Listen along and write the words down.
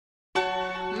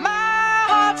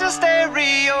a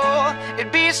stereo,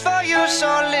 it beats for you, so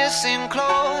listen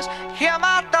close. Hear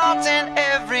my thoughts in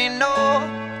every note.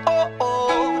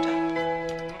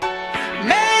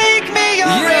 Make me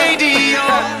your radio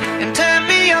and turn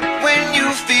me up when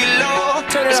you feel low.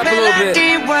 This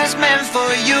melody was meant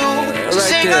for you, so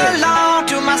sing along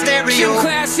to my stereo. Gym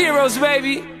Class Heroes,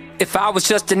 baby. If I was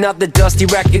just another dusty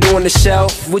record on the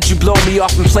shelf, would you blow me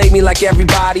off and play me like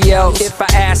everybody else? If I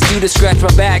asked you to scratch my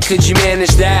back, could you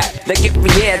manage that? Like if we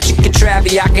had Chicken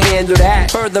Travie, I can handle that.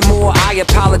 Furthermore, I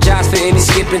apologize for any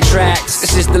skipping tracks.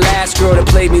 This is the last girl that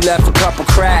played me, left a couple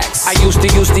cracks. I used to,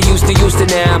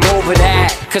 now I'm over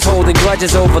that. Cause holding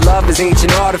grudges over love is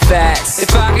ancient artifacts.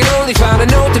 If I could only find a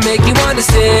note to make you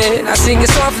understand, I sing it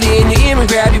softly in your ear and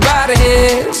grab you by the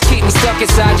hands. Keep me stuck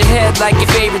inside your head like your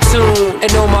favorite tune,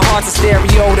 and know my heart's a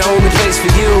stereo, the only place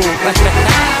for you.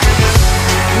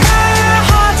 My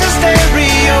heart's a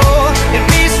stereo, it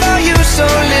beats for you, so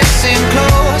listen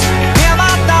close. Hear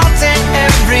my thoughts in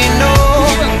every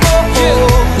note.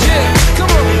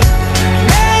 Come on.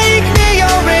 Make me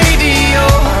your radio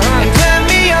and turn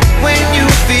me up when you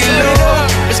feel low.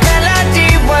 This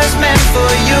melody was meant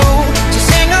for you, so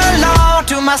sing along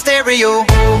to my stereo.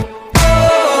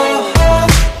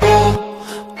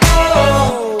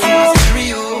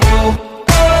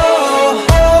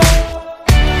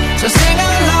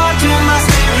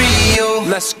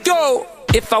 Let's go!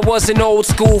 If I was an old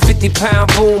school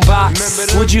 50-pound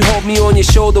boombox, would you hold me on your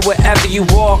shoulder wherever you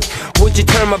walk? Would you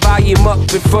turn my volume up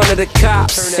in front of the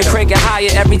cops and crank it higher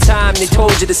every time they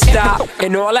told you to stop?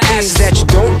 And all I ask is that you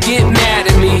don't get mad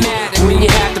at me when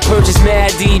you have to purchase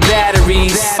Mad D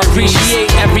batteries. Appreciate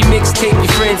every mixtape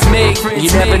your friends make. You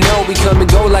never know, we come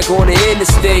and go like on the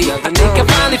interstate. I think I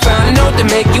finally found a note to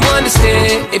make you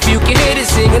understand. If you can hit it,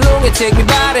 sing along and take me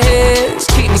by the hands.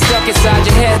 Keep me stuck inside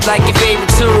your head like your favorite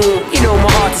tune. You know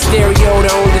my heart's a stereo, the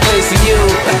only place for you.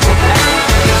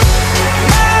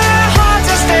 My heart's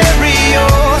a stereo,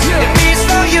 it beats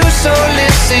for you, so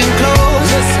listen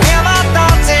close. Hear my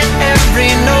thoughts in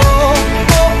every note.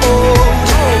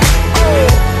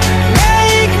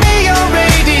 Make me your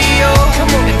radio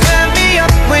and turn me up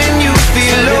when you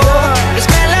feel low. This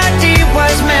melody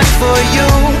was meant for you,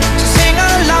 so sing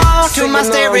along to my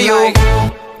stereo.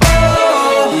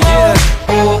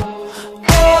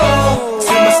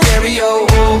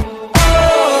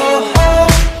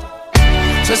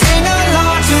 So sing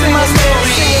along to my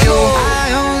stereo.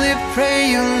 I only pray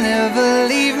you'll never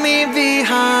leave me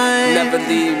behind. Never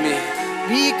leave me.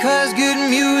 Because good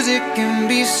music can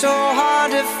be so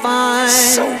hard to find.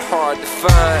 So hard to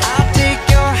find. I'll take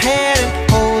your hand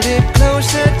and hold it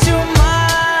closer to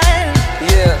mine.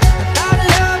 Yeah. Our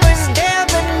love was there,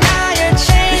 but now you're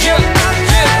changing my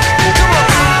mind. Come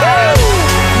on.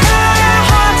 My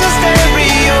heart's a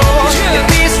stereo, it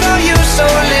beats for you, so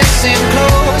listen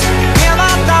close. Hear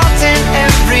my thoughts in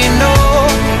every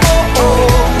note.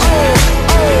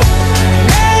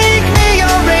 Make me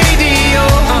your radio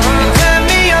and turn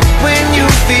me up when you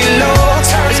feel low.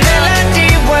 This melody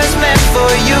was meant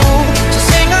for you, so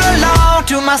sing along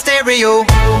to my stereo.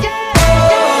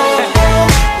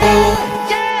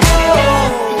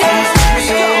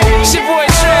 It's your boy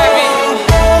Travie,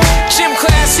 Gym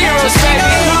Class Heroes, baby. Sing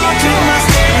along to my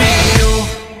stereo.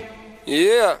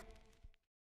 Yeah.